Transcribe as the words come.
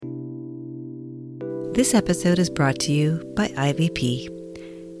This episode is brought to you by IVP.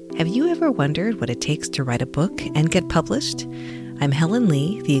 Have you ever wondered what it takes to write a book and get published? I'm Helen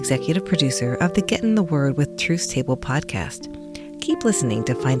Lee, the executive producer of the Get in the Word with Truth's Table podcast. Keep listening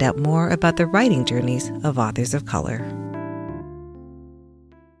to find out more about the writing journeys of authors of color.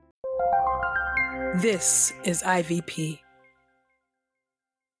 This is IVP.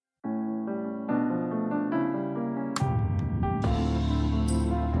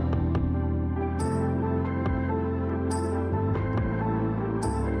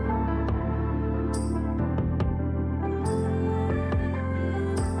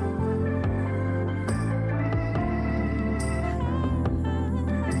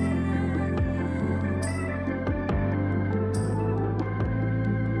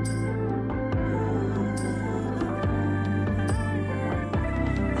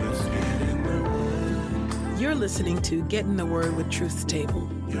 You're listening to Get in the Word with Truth's Table.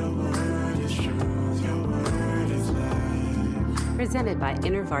 Your word is truth, your word is life. Presented by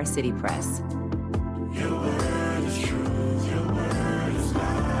InterVarsity Press. Your word is truth, your word is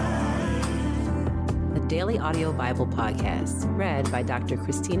life. A daily audio Bible podcast read by Dr.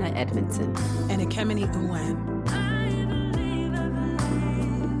 Christina Edmondson And Ekemini Uwan.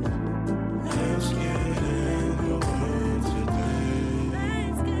 Let's get in the word today.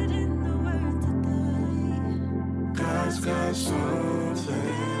 God's got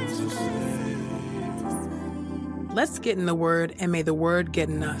something to say. Let's get in the Word, and may the Word get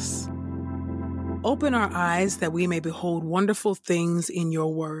in us. Open our eyes that we may behold wonderful things in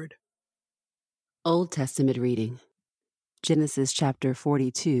your Word. Old Testament reading. Genesis chapter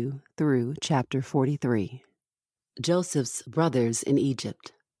 42 through chapter 43. Joseph's brothers in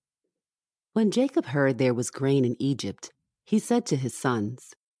Egypt. When Jacob heard there was grain in Egypt, he said to his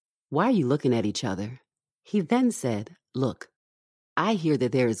sons, "Why are you looking at each other?" He then said, "Look, I hear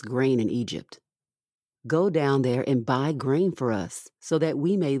that there is grain in Egypt. Go down there and buy grain for us, so that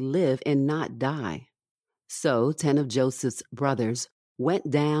we may live and not die." So 10 of Joseph's brothers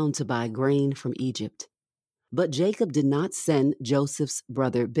went down to buy grain from Egypt. But Jacob did not send Joseph's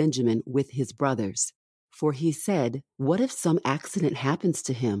brother Benjamin with his brothers, for he said, "What if some accident happens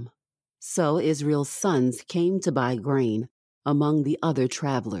to him?" So Israel's sons came to buy grain among the other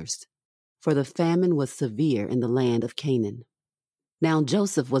travelers, for the famine was severe in the land of Canaan. Now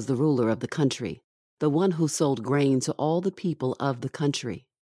Joseph was the ruler of the country, the one who sold grain to all the people of the country.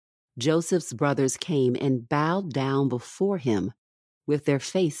 Joseph's brothers came and bowed down before him with their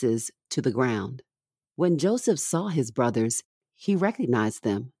faces to the ground. When Joseph saw his brothers, he recognized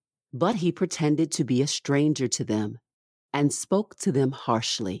them, but he pretended to be a stranger to them and spoke to them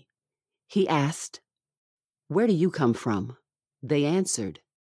harshly. He asked, "Where do you come from?" They answered,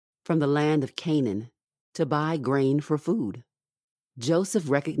 "From the land of Canaan, to buy grain for food." Joseph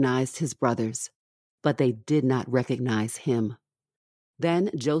recognized his brothers, but they did not recognize him.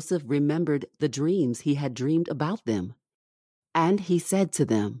 Then Joseph remembered the dreams he had dreamed about them, and he said to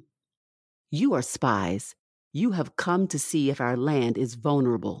them, "You are spies. You have come to see if our land is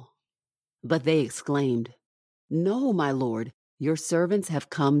vulnerable." But they exclaimed, "No, my lord, your servants have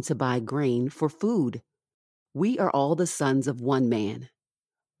come to buy grain for food. We are all the sons of one man.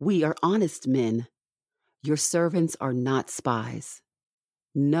 We are honest men. Your servants are not spies."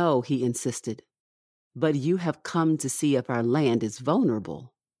 "No," he insisted, "but you have come to see if our land is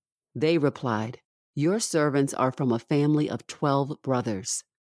vulnerable." They replied, "Your servants are from a family of 12 brothers.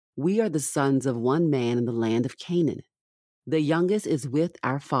 We are the sons of one man in the land of Canaan. The youngest is with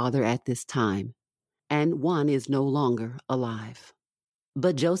our father at this time, and one is no longer alive."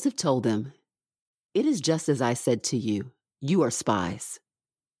 But Joseph told them, "It is just as I said to you. You are spies.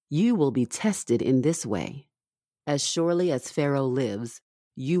 You will be tested in this way. As surely as Pharaoh lives,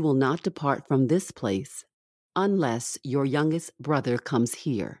 you will not depart from this place unless your youngest brother comes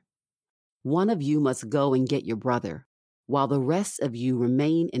here. One of you must go and get your brother, while the rest of you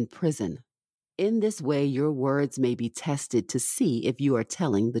remain in prison. In this way your words may be tested to see if you are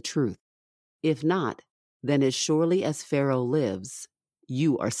telling the truth. If not, then as surely as Pharaoh lives,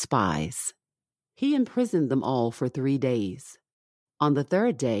 you are spies." He imprisoned them all for 3 days. On the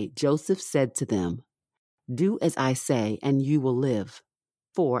 3rd day, Joseph said to them, "Do as I say, and you will live,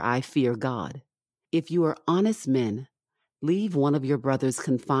 for I fear God. If you are honest men, leave one of your brothers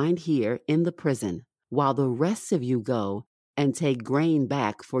confined here in the prison, while the rest of you go and take grain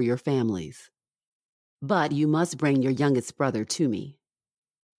back for your families. But you must bring your youngest brother to me.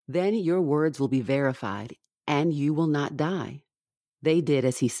 Then your words will be verified, and you will not die." They did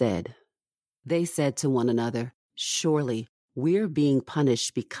as he said. They said to one another, "Surely we're being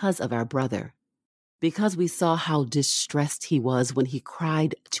punished because of our brother, because we saw how distressed he was when he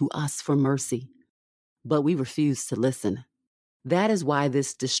cried to us for mercy. But we refused to listen. That is why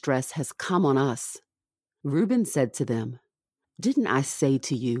this distress has come on us." Reuben said to them, "Didn't I say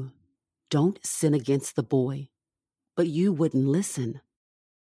to you, 'Don't sin against the boy'? But you wouldn't listen.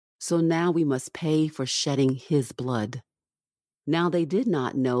 So now we must pay for shedding his blood." Now they did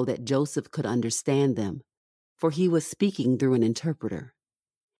not know that Joseph could understand them, for he was speaking through an interpreter.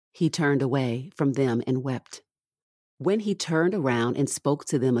 He turned away from them and wept. When he turned around and spoke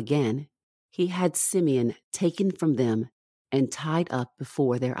to them again, he had Simeon taken from them and tied up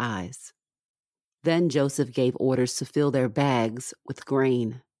before their eyes. Then Joseph gave orders to fill their bags with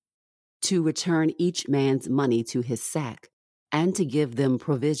grain, to return each man's money to his sack, and to give them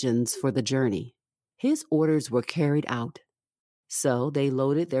provisions for the journey. His orders were carried out. So they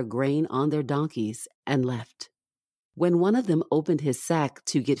loaded their grain on their donkeys and left. When one of them opened his sack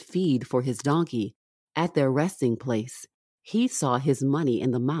to get feed for his donkey at their resting place, he saw his money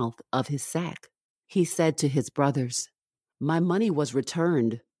in the mouth of his sack. He said to his brothers, "My money was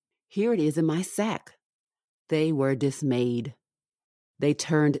returned. Here it is in my sack." They were dismayed. They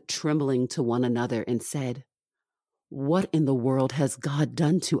turned trembling to one another and said, "What in the world has God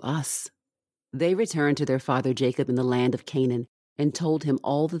done to us?" They returned to their father Jacob in the land of Canaan and told him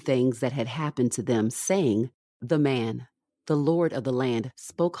all the things that had happened to them, saying, "The man, the Lord of the land,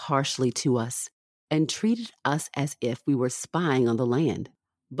 spoke harshly to us and treated us as if we were spying on the land.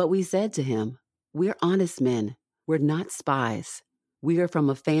 But we said to him, 'We're honest men. We're not spies. We are from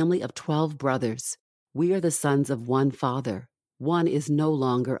a family of 12 brothers. We are the sons of one father. One is no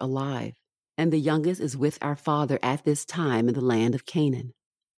longer alive, and the youngest is with our father at this time in the land of Canaan.'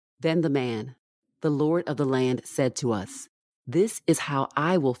 Then the man, the Lord of the land, said to us, 'This is how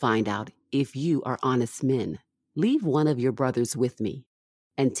I will find out if you are honest men. Leave one of your brothers with me,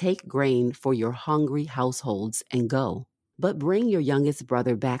 and take grain for your hungry households and go. But bring your youngest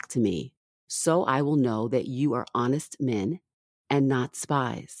brother back to me, so I will know that you are honest men and not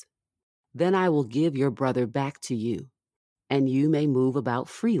spies. Then I will give your brother back to you, and you may move about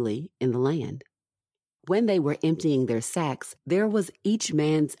freely in the land.' When they were emptying their sacks, there was each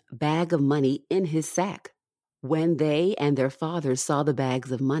man's bag of money in his sack. When they and their father saw the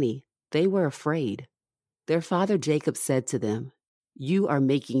bags of money, they were afraid. Their father Jacob said to them, 'You are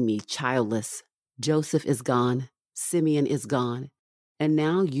making me childless. Joseph is gone, Simeon is gone, and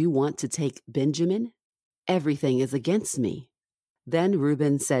now you want to take Benjamin? Everything is against me.' Then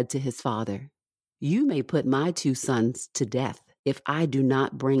Reuben said to his father, 'You may put my 2 sons to death if I do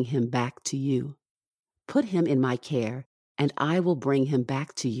not bring him back to you. Put him in my care, and I will bring him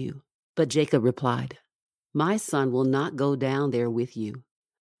back to you.' But Jacob replied, 'My son will not go down there with you,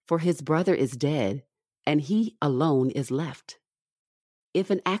 for his brother is dead, and he alone is left. If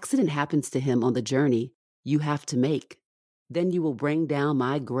an accident happens to him on the journey you have to make, then you will bring down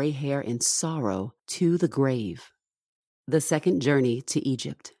my gray hair in sorrow to the grave.'" The second journey to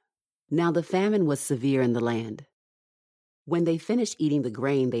Egypt. Now the famine was severe in the land. When they finished eating the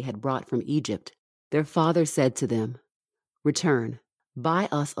grain they had brought from Egypt, their father said to them, "Return, buy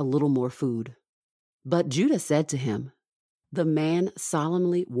us a little more food." But Judah said to him, "The man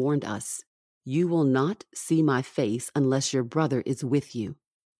solemnly warned us, 'You will not see my face unless your brother is with you.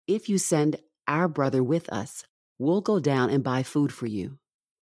 If you send our brother with us, we'll go down and buy food for you.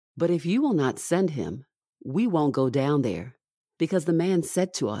 But if you will not send him, we won't go down there, because the man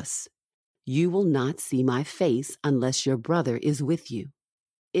said to us, "You will not see my face unless your brother is with you."'"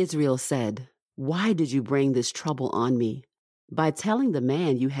 Israel said, "Why did you bring this trouble on me by telling the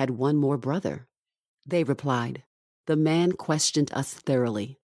man you had one more brother?" They replied, "The man questioned us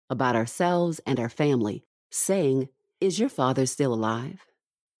thoroughly about ourselves and our family, saying, 'Is your father still alive?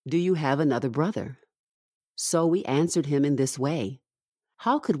 Do you have another brother?' So we answered him in this way.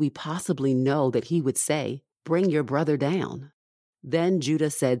 How could we possibly know that he would say, 'Bring your brother down'?" Then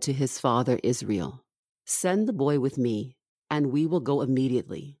Judah said to his father Israel, "Send the boy with me, and we will go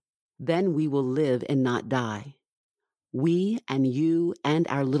immediately. Then we will live and not die. We and you and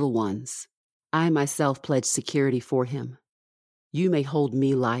our little ones. I myself pledge security for him. You may hold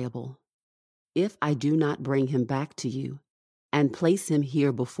me liable. If I do not bring him back to you and place him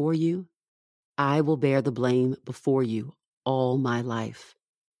here before you, I will bear the blame before you all my life.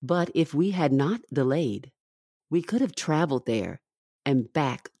 But if we had not delayed, we could have traveled there and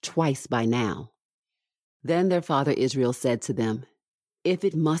back twice by now." Then their father Israel said to them, "If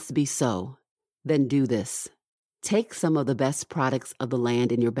it must be so, then do this. Take some of the best products of the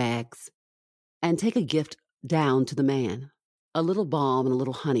land in your bags, and take a gift down to the man, a little balm and a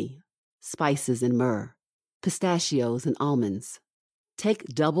little honey, spices and myrrh, pistachios and almonds. Take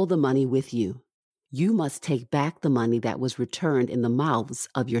double the money with you. You must take back the money that was returned in the mouths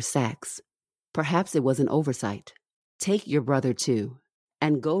of your sacks. Perhaps it was an oversight. Take your brother too,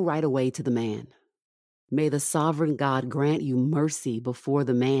 and go right away to the man. May the sovereign God grant you mercy before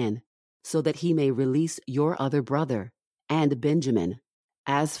the man, so that he may release your other brother and Benjamin.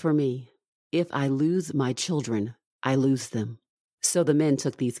 As for me, if I lose my children, I lose them." So the men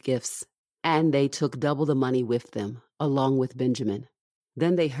took these gifts, and they took double the money with them, along with Benjamin.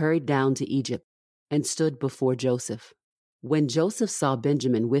 Then they hurried down to Egypt and stood before Joseph. When Joseph saw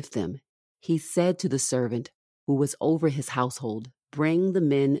Benjamin with them, he said to the servant who was over his household, "Bring the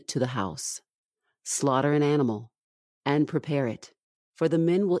men to the house, slaughter an animal, and prepare it, for the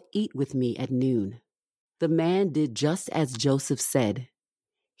men will eat with me at noon." The man did just as Joseph said.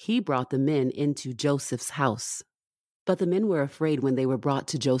 He brought the men into Joseph's house. But the men were afraid when they were brought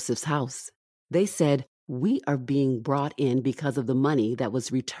to Joseph's house. They said, "We are being brought in because of the money that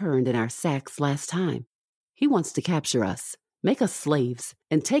was returned in our sacks last time. He wants to capture us, make us slaves,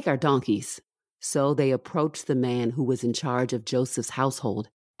 and take our donkeys." So they approached the man who was in charge of Joseph's household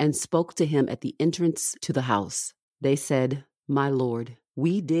and spoke to him at the entrance to the house. They said, "My lord,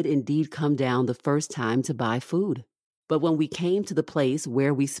 we did indeed come down the first time to buy food. But when we came to the place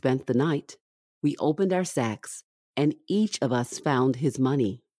where we spent the night, we opened our sacks, and each of us found his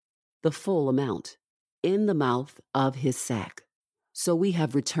money, the full amount, in the mouth of his sack. So we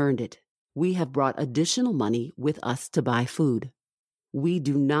have returned it. We have brought additional money with us to buy food. We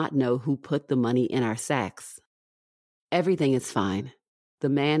do not know who put the money in our sacks." "Everything is fine." The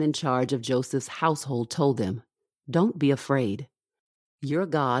man in charge of Joseph's household told them, "Don't be afraid. Your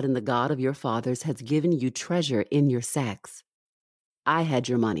God and the God of your fathers has given you treasure in your sacks. I had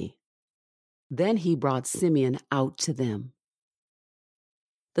your money." Then he brought Simeon out to them.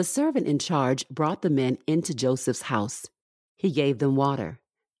 The servant in charge brought the men into Joseph's house. He gave them water,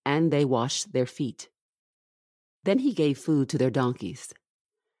 and they washed their feet. Then he gave food to their donkeys.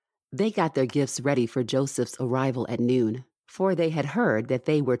 They got their gifts ready for Joseph's arrival at noon, for they had heard that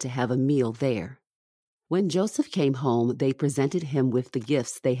they were to have a meal there. When Joseph came home, they presented him with the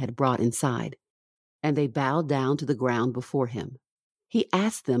gifts they had brought inside, and they bowed down to the ground before him. He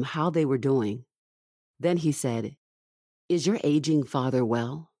asked them how they were doing. Then he said, "Is your aging father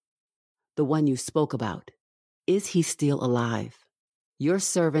well? The one you spoke about, is he still alive?" "Your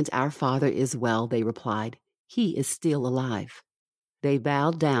servant, our father, is well," they replied. "He is still alive." They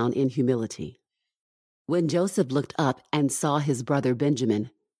bowed down in humility. When Joseph looked up and saw his brother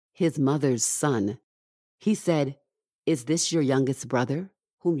Benjamin, his mother's son, he said, "Is this your youngest brother,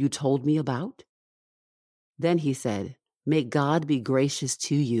 whom you told me about?" Then he said, "May God be gracious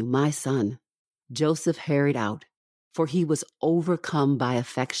to you, my son." Joseph hurried out, for he was overcome by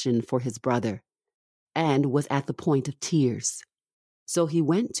affection for his brother, and was at the point of tears. So he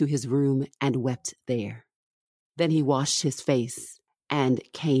went to his room and wept there. Then he washed his face and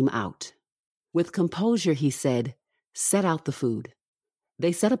came out. With composure he said, "Set out the food."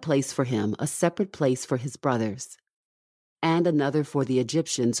 They set a place for him, a separate place for his brothers, and another for the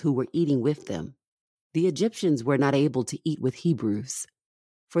Egyptians who were eating with them. The Egyptians were not able to eat with Hebrews,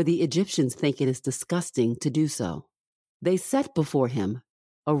 for the Egyptians think it is disgusting to do so. They set before him,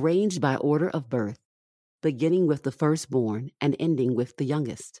 arranged by order of birth, beginning with the firstborn and ending with the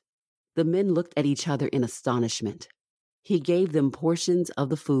youngest. The men looked at each other in astonishment. He gave them portions of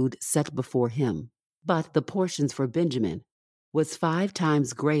the food set before him, but the portions for Benjamin was 5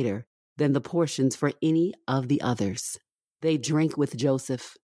 times greater than the portions for any of the others. They drank with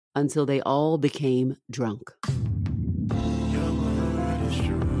Joseph until they all became drunk. Your word is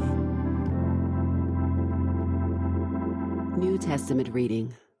true. New Testament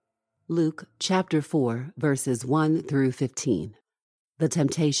reading. Luke chapter 4, verses 1 through 15. The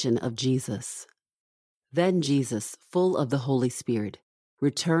temptation of Jesus. Then Jesus, full of the Holy Spirit,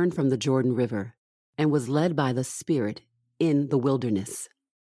 returned from the Jordan River and was led by the Spirit in the wilderness,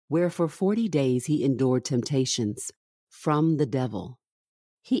 where for 40 days he endured temptations from the devil.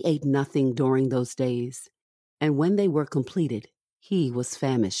 He ate nothing during those days, and when they were completed, he was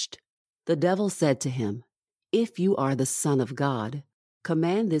famished. The devil said to him, "If you are the Son of God,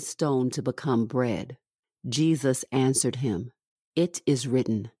 command this stone to become bread." Jesus answered him, "It is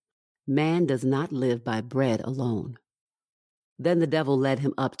written, man does not live by bread alone." Then the devil led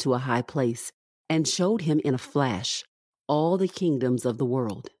him up to a high place and showed him in a flash all the kingdoms of the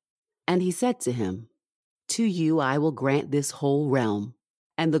world. And he said to him, "To you I will grant this whole realm,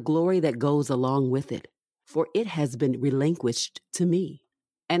 and the glory that goes along with it, for it has been relinquished to me,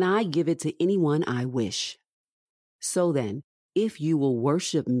 and I give it to anyone I wish. So then, if you will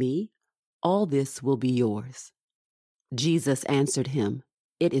worship me, all this will be yours." Jesus answered him,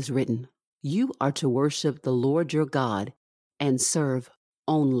 "It is written, you are to worship the Lord your God and serve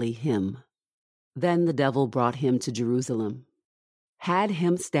only him." Then the devil brought him to Jerusalem, had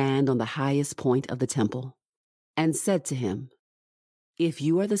him stand on the highest point of the temple, and said to him, "If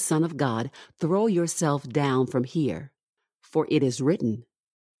you are the Son of God, throw yourself down from here, for it is written,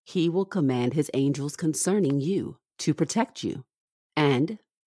 He will command His angels concerning you to protect you, and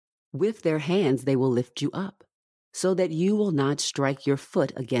with their hands they will lift you up, so that you will not strike your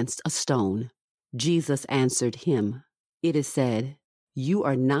foot against a stone." Jesus answered him, "It is said, you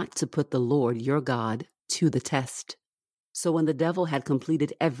are not to put the Lord your God to the test." So when the devil had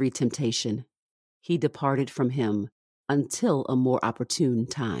completed every temptation, he departed from him until a more opportune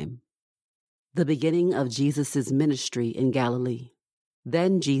time. The beginning of Jesus' ministry in Galilee.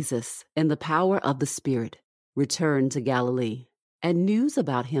 Then Jesus, in the power of the Spirit, returned to Galilee, and news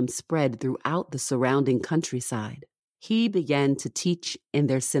about him spread throughout the surrounding countryside. He began to teach in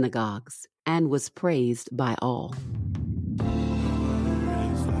their synagogues and was praised by all.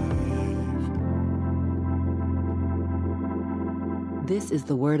 This is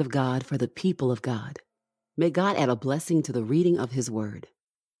the word of God for the people of God. May God add a blessing to the reading of His word.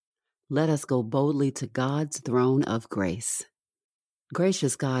 Let us go boldly to God's throne of grace.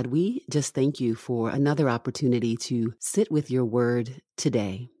 Gracious God, we just thank you for another opportunity to sit with your word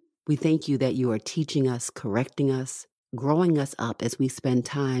today. We thank you that you are teaching us, correcting us, growing us up as we spend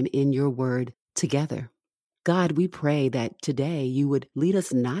time in your word together. God, we pray that today you would lead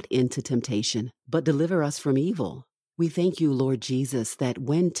us not into temptation, but deliver us from evil. We thank you, Lord Jesus, that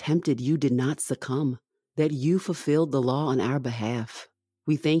when tempted, you did not succumb, that you fulfilled the law on our behalf.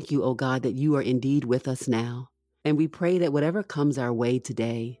 We thank you, O God, that you are indeed with us now. And we pray that whatever comes our way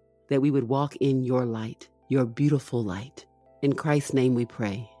today, that we would walk in your light, your beautiful light. In Christ's name we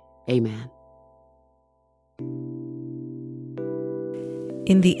pray. Amen.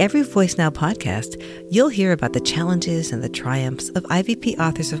 In the Every Voice Now podcast, you'll hear about the challenges and the triumphs of IVP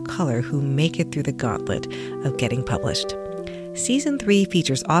authors of color who make it through the gauntlet of getting published. Season 3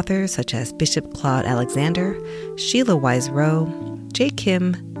 features authors such as Bishop Claude Alexander, Sheila Wise-Rowe, Jay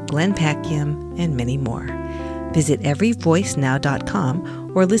Kim, Glenn Packiam, and many more. Visit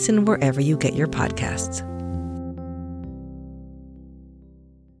everyvoicenow.com or listen wherever you get your podcasts.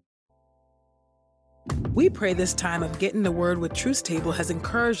 We pray this time of Getting the Word with Truth Table has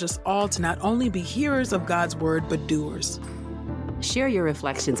encouraged us all to not only be hearers of God's word, but doers. Share your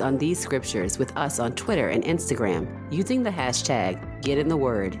reflections on these scriptures with us on Twitter and Instagram using the hashtag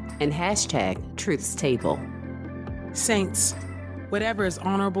 #GetInTheWord and hashtag #TruthsTable. Saints, whatever is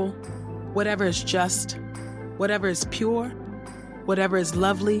honorable, whatever is just, whatever is pure, whatever is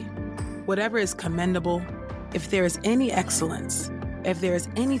lovely, whatever is commendable, if there is any excellence, if there is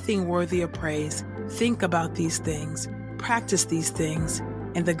anything worthy of praise, think about these things, practice these things,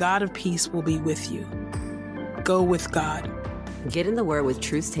 and the God of peace will be with you. Go with God. Get in the Word with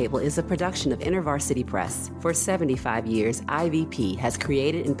Truth Table is a production of InterVarsity Press. For 75 years, IVP has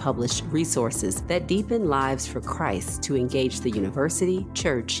created and published resources that deepen lives for Christ to engage the university,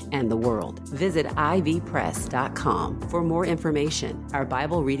 church, and the world. Visit ivpress.com for more information. Our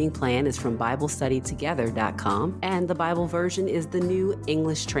Bible reading plan is from BibleStudyTogether.com, and the Bible version is the New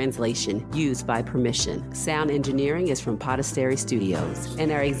English translation used by permission. Sound engineering is from Podastery Studios,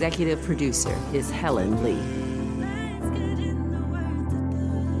 and our executive producer is Helen Lee.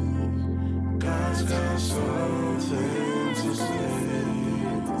 God's got something to say.